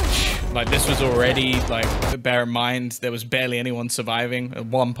be much. Like, this was already, like, bear in mind, there was barely anyone surviving.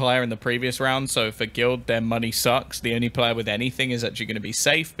 1 player in the previous round, so for Guild, their money sucks. The only player with anything is actually going to be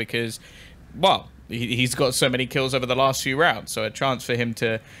safe because, well, he's got so many kills over the last few rounds, so a chance for him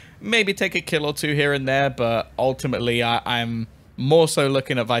to maybe take a kill or 2 here and there, but ultimately I'm more so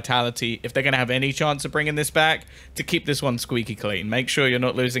looking at Vitality, if they're going to have any chance of bringing this back, to keep this one squeaky clean. Make sure you're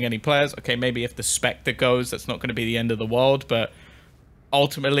not losing any players. Okay, maybe if the Spectre goes, that's not going to be the end of the world, but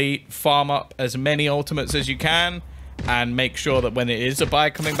ultimately farm up as many ultimates as you can and make sure that when it is a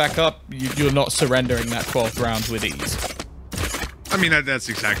buy coming back up, you're not surrendering that 12th round with ease. I mean, that's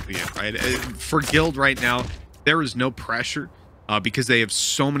exactly it, right? For Guild right now, there is no pressure because they have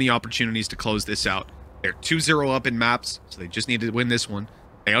so many opportunities to close this out. They're 2-0 up in maps, so they just need to win this one.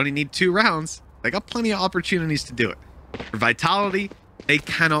 They only need 2 rounds. They got plenty of opportunities to do it. For Vitality, they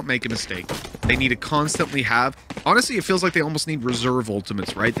cannot make a mistake. They need to constantly have... Honestly, it feels like they almost need reserve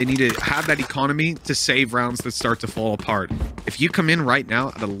ultimates, right? They need to have that economy to save rounds that start to fall apart. If you come in right now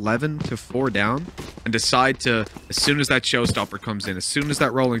at 11 to 4 down and decide to, as soon as that showstopper comes in, as soon as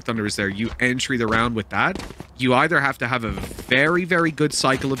that Rolling Thunder is there, you entry the round with that, you either have to have a very, very good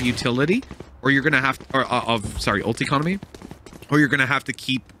cycle of utility, or you're going to have... ult economy, or you're going to have to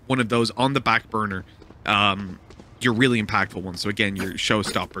keep one of those on the back burner. Your really impactful ones. So again, your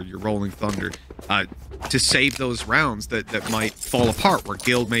showstopper, your Rolling Thunder, to save those rounds that might fall apart, where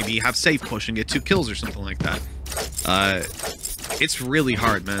Guild maybe have safe push and get 2 kills or something like that. It's really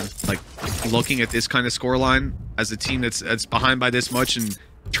hard, man. Like, looking at this kind of scoreline as a team that's behind by this much and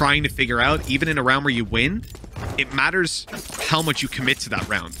trying to figure out, even in a round where you win, it matters how much you commit to that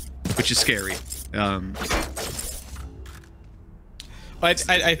round, which is scary.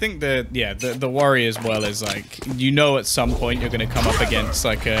 I think the worry as well is, like, you know, at some point you're going to come up against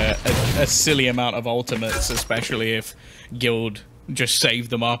like a silly amount of ultimates, especially if Guild just save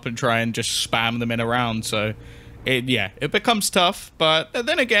them up and try and just spam them in a round. So it becomes tough. But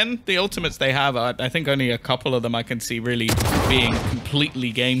then again, the ultimates they have, I think only a couple of them I can see really being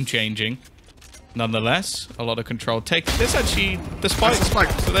completely game changing. Nonetheless, a lot of control taken. This actually the spike.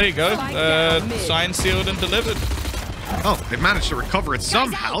 So there you go. Signed, sealed, and delivered. Oh, they managed to recover it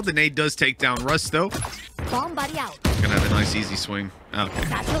somehow. The nade does take down Russ, though. Bomb buddy out. Gonna have a nice, easy swing. Okay,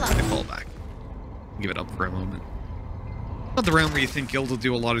 they fall back. Give it up for a moment. Not the round where you think Guild will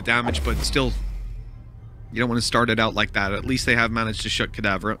do a lot of damage, but still, you don't want to start it out like that. At least they have managed to shut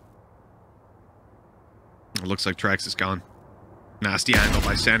Cadaver up. It looks like Trax is gone. Nasty angle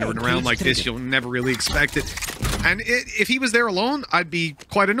by Sander in a round like this. You'll never really expect it. And if he was there alone, I'd be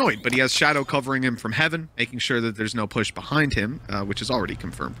quite annoyed. But he has Shadow covering him from heaven, making sure that there's no push behind him, which is already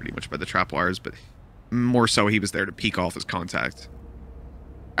confirmed pretty much by the trap wires. But more so, he was there to peek off his contact.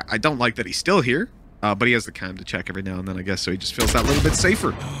 I don't like that he's still here, but he has the cam to check every now and then, I guess. So he just feels that little bit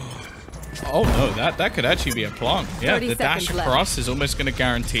safer. Oh no, that could actually be a plonk. Yeah, the dash across is almost going to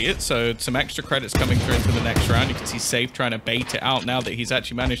guarantee it. So some extra credits coming through into the next round. You can see Safe trying to bait it out now that he's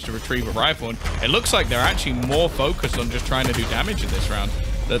actually managed to retrieve a rifle. And it looks like they're actually more focused on just trying to do damage in this round.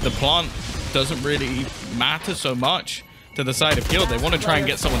 The plant doesn't really matter so much to the side of Guild. They want to try and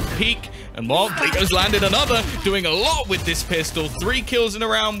get someone to peek. And well, Lito's landed another, doing a lot with this pistol. 3 kills in a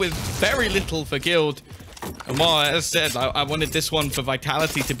round with very little for Guild. And well, as I said, I wanted this one for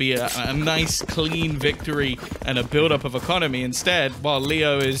Vitality to be a nice, clean victory and a build-up of economy. Instead, while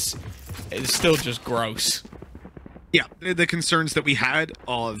Leo is still just gross. Yeah, the concerns that we had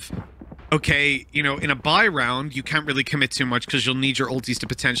of, okay, you know, in a buy round, you can't really commit too much because you'll need your ultis to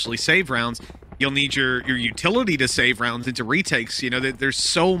potentially save rounds. You'll need your utility to save rounds into retakes. You know, there's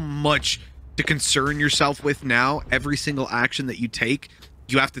so much to concern yourself with now. Every single action that you take,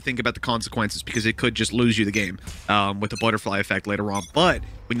 you have to think about the consequences because it could just lose you the game with the butterfly effect later on. But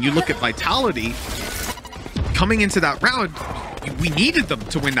when you look at Vitality, coming into that round, we needed them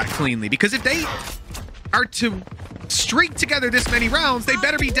to win that cleanly, because if they are to streak together this many rounds, they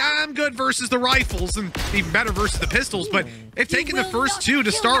better be damn good versus the rifles and even better versus the pistols. But they've taken the first two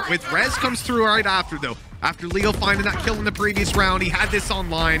to start with. Rez comes through right after, though. After Leo finding that kill in the previous round, he had this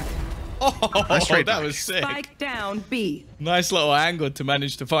online. Oh, that was sick. Spike down B. Nice little angle to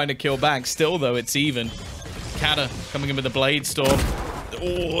manage to find a kill back. Still, though, it's even. Kata coming in with a Blade Storm.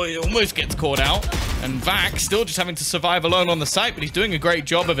 Oh, he almost gets caught out. And Vac still just having to survive alone on the site, but he's doing a great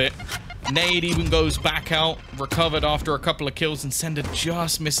job of it. Nade even goes back out, recovered after a couple of kills, and Sender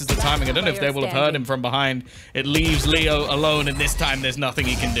just misses the timing. I don't know if they will have heard him from behind. It leaves Leo alone, and this time there's nothing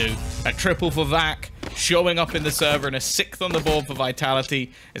he can do. A triple for Vac, showing up in the server, and a 6th on the board for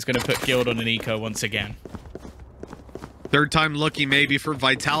Vitality is going to put Guild on an eco once again. Third time lucky maybe for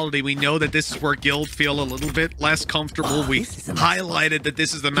Vitality. We know that this is where Guild feel a little bit less comfortable. We highlighted that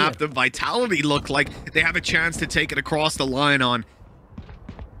this is the map that Vitality look like they have a chance to take it across the line on.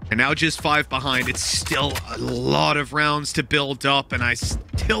 And now just 5 behind. It's still a lot of rounds to build up, and I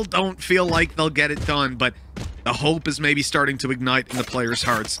still don't feel like they'll get it done, but the hope is maybe starting to ignite in the players'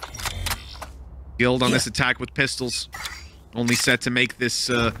 hearts. Guild on this attack with pistols, only set to make this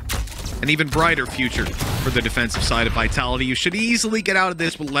an even brighter future for the defensive side of Vitality. You should easily get out of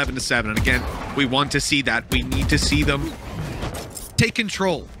this with 11-7, and again, we want to see that. We need to see them take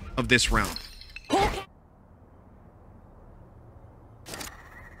control of this round.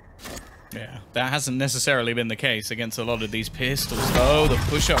 Yeah, that hasn't necessarily been the case against a lot of these pistols, though. The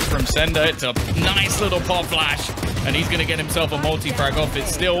push-up from Sender, it's a nice little pop flash, and he's going to get himself a multi-frag off.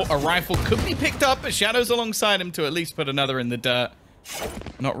 It's still a rifle, could be picked up, but Shadow's alongside him to at least put another in the dirt.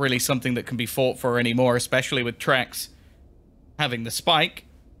 Not really something that can be fought for anymore, especially with Trex having the spike.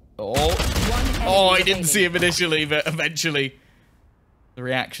 Oh, I didn't see him initially, but eventually the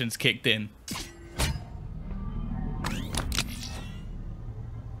reactions kicked in.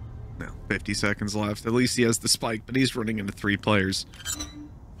 50 seconds left. At least he has the spike, but he's running into 3 players.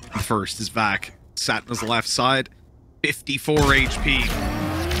 The first is Vac. Sat on his left side. 54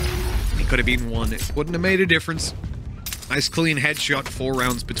 HP. He could have been 1. It wouldn't have made a difference. Nice clean headshot. 4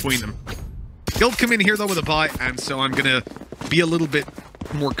 rounds between them. Guild come in here, though, with a buy, and so I'm going to be a little bit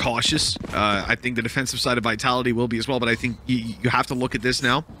more cautious. I think the defensive side of Vitality will be as well, but I think you have to look at this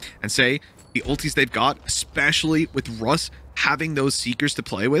now and say the ultis they've got, especially with Russ having those Seekers to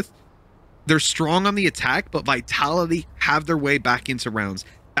play with, they're strong on the attack, but Vitality have their way back into rounds.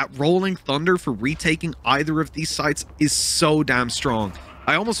 That Rolling Thunder for retaking either of these sites is so damn strong.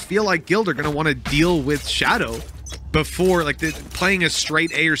 I almost feel like Guild are going to want to deal with Shadow before, like, playing a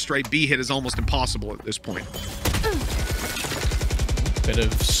straight A or straight B hit is almost impossible at this point. Bit of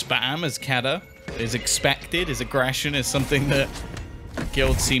spam as Kata is expected. His aggression is something that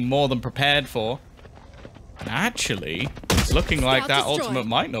Guild seem more than prepared for. And actually, it's looking like that ultimate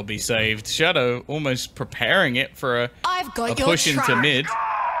might not be saved. Shadow almost preparing it for a push into mid.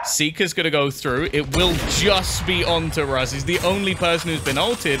 Seeker's going to go through. It will just be onto Russ. He's the only person who's been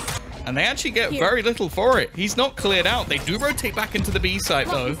ulted, and they actually get very little for it. He's not cleared out. They do rotate back into the B site,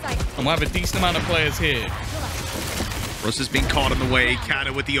 though, and we'll have a decent amount of players here. Russ is being caught on the way.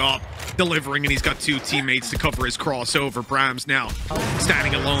 Kata with the op, delivering, and he's got 2 teammates to cover his crossover. Brams now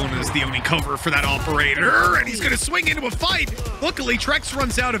standing alone as the only cover for that operator, and he's going to swing into a fight. Luckily, Trex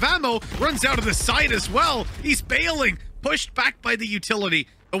runs out of ammo, runs out of the site as well. He's bailing, pushed back by the utility.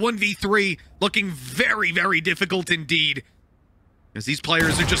 A 1v3 looking very, very difficult indeed. As these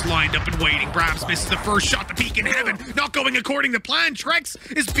players are just lined up and waiting. Brams misses the first shot, the peak in heaven, not going according to plan. Trex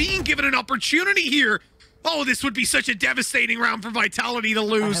is being given an opportunity here. Oh, this would be such a devastating round for Vitality to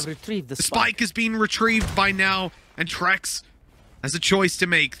lose. The spike is being retrieved by now, and Trex has a choice to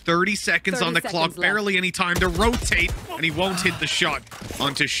make. 30 seconds on the clock, barely any time to rotate, and he won't hit the shot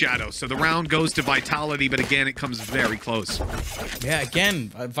onto Shadow. So the round goes to Vitality, but again, it comes very close. Yeah, again,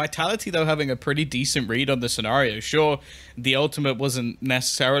 Vitality, though, having a pretty decent read on the scenario. Sure, the ultimate wasn't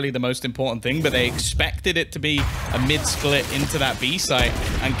necessarily the most important thing, but they expected it to be a mid-split into that B site,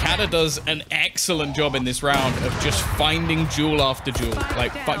 and Kata does an excellent job in this round of just finding jewel after jewel,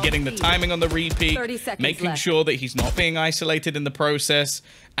 like getting the timing on the repeat, making sure that he's not being isolated in the process,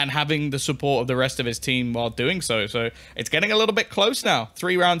 and having the support of the rest of his team while doing so. So it's getting a little bit close now.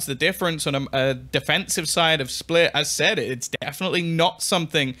 3 rounds the difference on a defensive side of split. As said, it's definitely not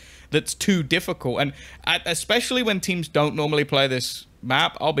something that's too difficult. And especially when teams don't normally play this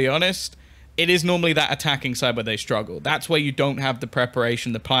map, I'll be honest, it is normally that attacking side where they struggle. That's where you don't have the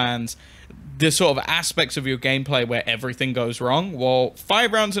preparation, the plans, the sort of aspects of your gameplay where everything goes wrong. Well,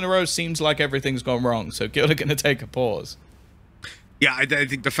 5 rounds in a row seems like everything's gone wrong, so Guild are going to take a pause. Yeah, I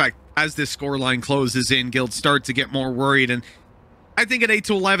think the fact as this scoreline closes in, Guild start to get more worried, and I think at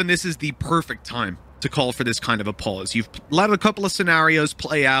 8-11, this is the perfect time to call for this kind of a pause. You've let a couple of scenarios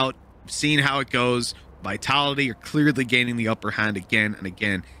play out, seen how it goes. Vitality are clearly gaining the upper hand again and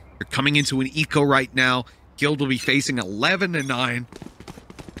again. You're coming into an eco right now. Guild will be facing 11-9.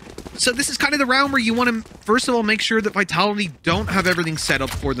 So this is kind of the round where you want to, first of all, make sure that Vitality don't have everything set up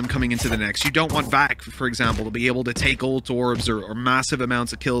for them coming into the next. You don't want Vac, for example, to be able to take ult orbs or massive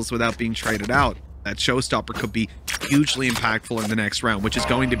amounts of kills without being traded out. That showstopper could be hugely impactful in the next round, which is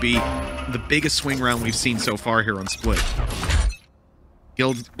going to be the biggest swing round we've seen so far here on Split.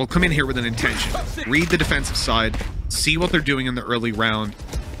 Guild will come in here with an intention. Read the defensive side, see what they're doing in the early round,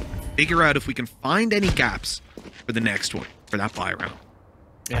 figure out if we can find any gaps for the next one, for that buy round.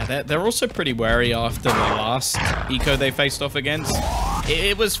 Yeah, they're also pretty wary after the last eco they faced off against.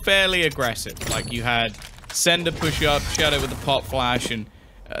 It was fairly aggressive. Like, you had Sender push up, Shadow with the pop flash, and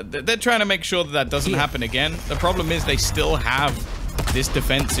they're trying to make sure that that doesn't happen again. The problem is they still have this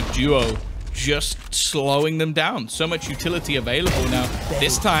defensive duo just slowing them down. So much utility available now.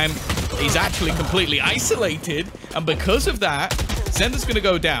 This time, he's actually completely isolated, and because of that, Sender's going to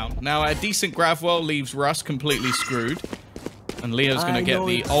go down. Now, a decent grab well leaves Russ completely screwed. And Leo's going to get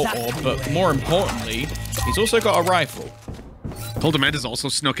the ult orb, but more importantly, he's also got a rifle. Coldament is also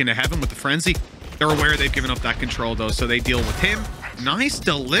snuck into heaven with the frenzy. They're aware they've given up that control, though, so they deal with him. Nice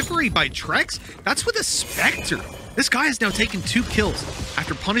delivery by Trex. That's with a Spectre. This guy has now taken 2 kills.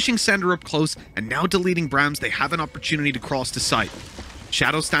 After punishing Sender up close and now deleting Brams, they have an opportunity to cross to sight.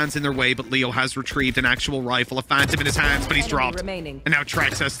 Shadow stands in their way, but Leo has retrieved an actual rifle, a Phantom in his hands, but he's dropped. And now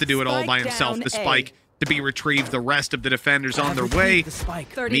Trex has to do it all by himself. The spike to be retrieved, the rest of the defenders on their way.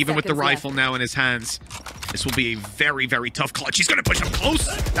 And even with the rifle now in his hands, this will be a very, very tough clutch. He's going to push him close.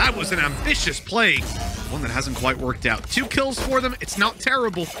 That was an ambitious play. One that hasn't quite worked out. 2 kills for them. It's not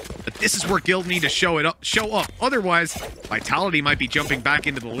terrible, but this is where Guild need to show up. Otherwise, Vitality might be jumping back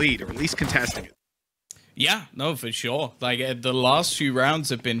into the lead, or at least contesting it. Yeah, no, for sure. Like, the last few rounds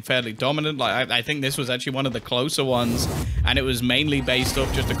have been fairly dominant. Like, I think this was actually one of the closer ones, and it was mainly based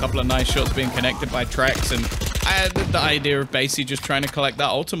off just a couple of nice shots being connected by Trex, and I had the idea of basically just trying to collect that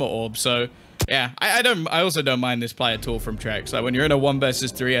ultimate orb. So yeah, I also don't mind this play at all from Trex. Like, when you're in a 1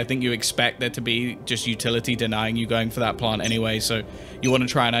 versus 3, I think you expect there to be just utility denying you going for that plant anyway. So you want to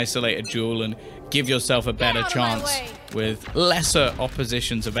try and isolate a duel and give yourself a better chance with lesser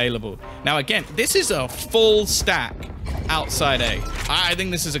oppositions available. Now, again, this is a full stack outside A. I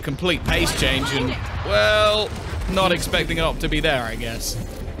think this is a complete pace change, and, well, not expecting it up to be there, I guess.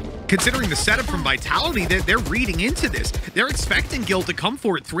 Considering the setup from Vitality, they're reading into this. They're expecting Guild to come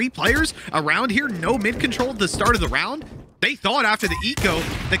for it. 3 players around here, no mid control at the start of the round. They thought after the eco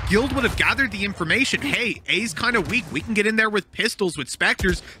that Guild would have gathered the information. Hey, A's kind of weak. We can get in there with pistols, with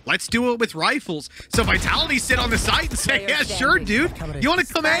Spectres. Let's do it with rifles. So Vitality sit on the side and say, yeah, sure, dude. You want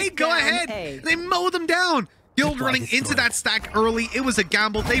to come A? Go ahead. And they mow them down. Guild running into that stack early. It was a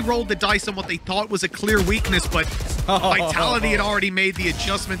gamble. They rolled the dice on what they thought was a clear weakness, but Vitality had already made the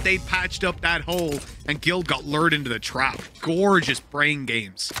adjustment. They'd patched up that hole, and Guild got lured into the trap. Gorgeous brain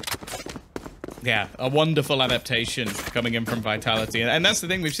games. Yeah, a wonderful adaptation coming in from Vitality. And that's the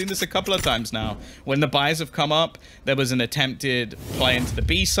thing, we've seen this a couple of times now. When the buys have come up, there was an attempted play into the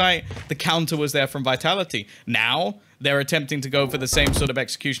B site. The counter was there from Vitality. Now, they're attempting to go for the same sort of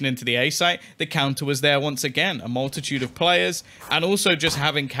execution into the A site. The counter was there once again. A multitude of players, and also just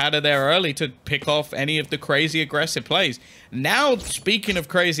having Kata there early to pick off any of the crazy aggressive plays. Now, speaking of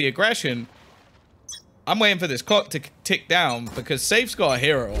crazy aggression, I'm waiting for this clock to tick down because Safe's got a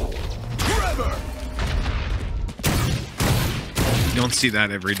hero. You don't see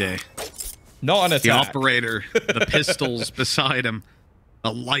that every day. Not on attack. The operator, the pistols beside him,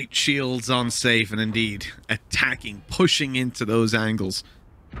 the light shields on Safe, and indeed attacking, pushing into those angles.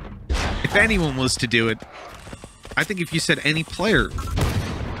 If anyone was to do it, I think if you said any player,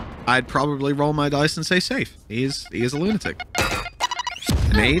 I'd probably roll my dice and say Safe. He is a lunatic.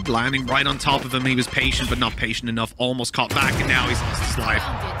 An aid landing right on top of him. He was patient, but not patient enough. Almost caught back, and now he's lost his life.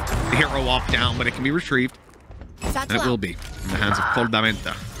 The hero off down, but it can be retrieved. And it will be in the hands of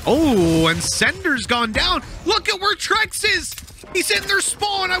Coldamenta. Oh, and Sender's gone down. Look at where Trex is. He's in their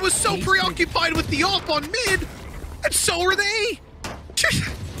spawn. I was so preoccupied with the op on mid. And so are they.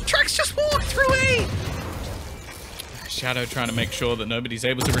 Trex just walked through A. Shadow trying to make sure that nobody's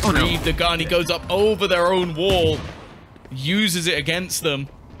able to retrieve the gun. He goes up over their own wall, uses it against them.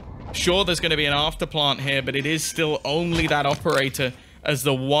 Sure, there's going to be an afterplant here, but it is still only that operator as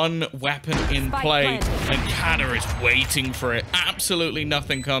the one weapon in play, and Kata is waiting for it. Absolutely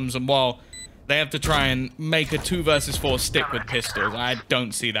nothing comes, and while they have to try and make a 2 versus 4 stick with pistols, I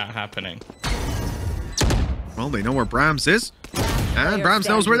don't see that happening. Well, they know where Brahms is, and Brahms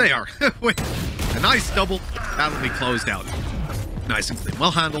knows where they are. A nice double. That'll be closed out. Nice and clean.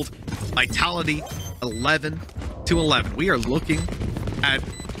 Well handled. Vitality, 11-11. We are looking at,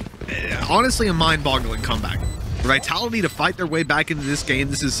 honestly, a mind-boggling comeback. For Vitality to fight their way back into this game,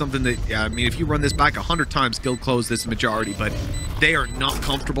 this is something that, yeah, I mean, if you run this back 100 times, Guild close this majority, but they are not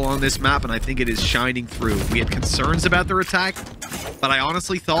comfortable on this map, and I think it is shining through. We had concerns about their attack, but I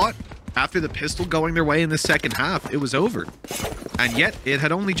honestly thought after the pistol going their way in the second half, it was over. And yet, it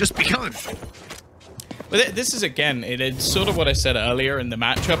had only just begun. But this is, again, it's sort of what I said earlier in the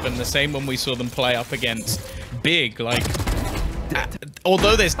matchup, and the same when we saw them play up against Big. Like,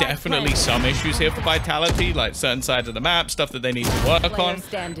 although there's definitely some issues here for Vitality, like certain sides of the map, stuff that they need to work on,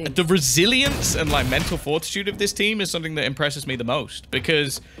 the resilience and like mental fortitude of this team is something that impresses me the most,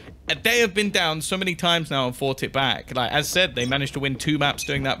 because they have been down so many times now and fought it back. Like, as said, they managed to win 2 maps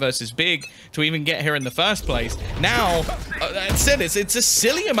doing that versus Big to even get here in the first place. Now, as said, it's a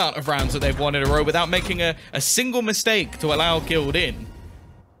silly amount of rounds that they've won in a row without making a single mistake to allow Guild in.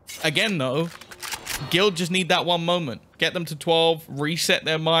 Again, though, Guild just need that one moment. Get them to 12, reset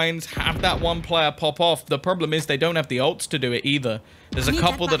their minds, have that one player pop off. The problem is they don't have the ults to do it either. There's a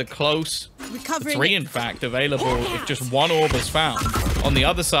couple that are close. 3, in fact, available if just one orb is found. On the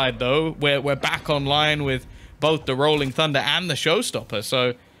other side, though, we're back online with both the Rolling Thunder and the Showstopper.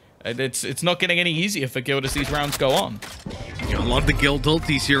 So it's not getting any easier for Guild as these rounds go on. You know, a lot of the Guild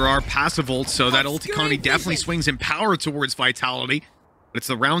ultis here are passive ults, so that ult economy definitely swings in power towards Vitality. But it's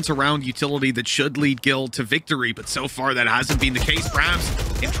the rounds-around utility that should lead Guild to victory, but so far that hasn't been the case. Brahms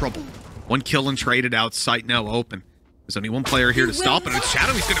in trouble. 1 kill and traded out, sight now open. There's only one player here to stop it. It's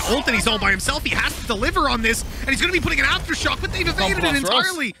Shadow. He's going to ult and he's all by himself. He has to deliver on this, and he's going to be putting an aftershock, but they've evaded it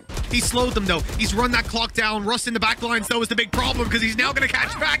entirely. He slowed them, though. He's run that clock down. Rust in the back lines, though, is the big problem, because he's now going to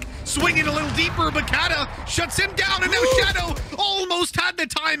catch back, swinging a little deeper, but Kata shuts him down, and now Shadow almost had the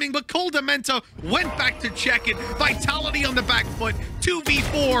timing, but Coldamenta went back to check it. Vitality on the back foot.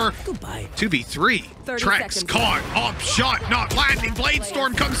 2v4. Goodbye. 2v3. Trex caught. Up shot, not landing.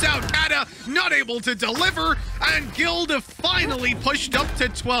 Bladestorm comes out. Kata not able to deliver, and Guild have finally pushed up to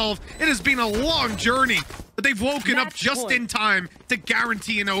 12. It has been a long journey, but they've woken up just in time to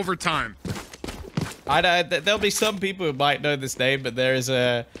guarantee an overtime. There'll be some people who might know this name, but there is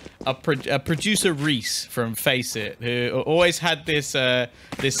a producer, Reese from Face It, who always had this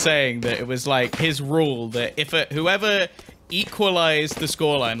this saying that it was like his rule that if whoever equalized the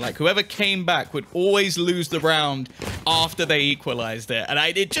scoreline, like whoever came back would always lose the round after they equalized it. And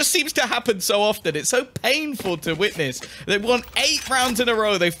it just seems to happen so often. It's so painful to witness. They've won 8 rounds in a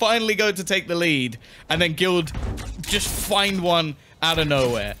row. They finally go to take the lead, and then Guild just find one out of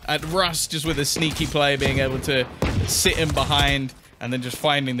nowhere. And Rust just with a sneaky play being able to sit in behind and then just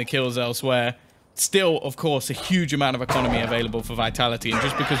finding the kills elsewhere. Still, of course, a huge amount of economy available for Vitality, and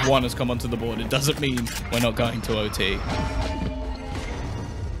just because one has come onto the board, it doesn't mean we're not going to OT.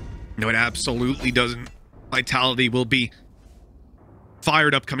 No, it absolutely doesn't. Vitality will be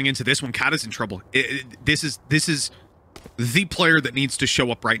fired up coming into this one. Kata's in trouble. This is the player that needs to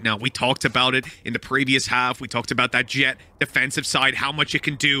show up right now. We talked about it in the previous half. We talked about that Jet defensive side, how much it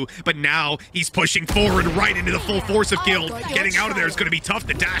can do, but now he's pushing forward right into the full force of Guild. Getting out of there is going to be tough.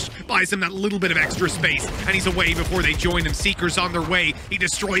 The dash buys him that little bit of extra space, and he's away before they join them. Seekers on their way. He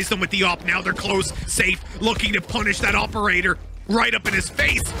destroys them with the op. Now they're close, safe, looking to punish that operator right up in his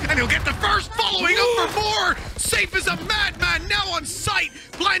face, and he'll get the first, following up for more. Safe as a madman, now on site,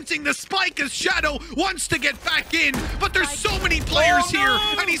 planting the spike as Shadow wants to get back in, but there's so many players here,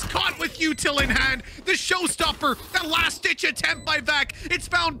 and he's caught with Util in hand. The Showstopper, that last-ditch attempt by Vac, it's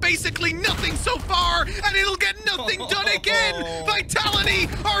found basically nothing so far, and it'll get nothing done again. Vitality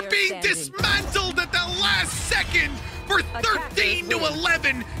are being dismantled at the last second for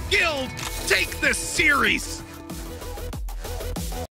 13-11. Guild take the series.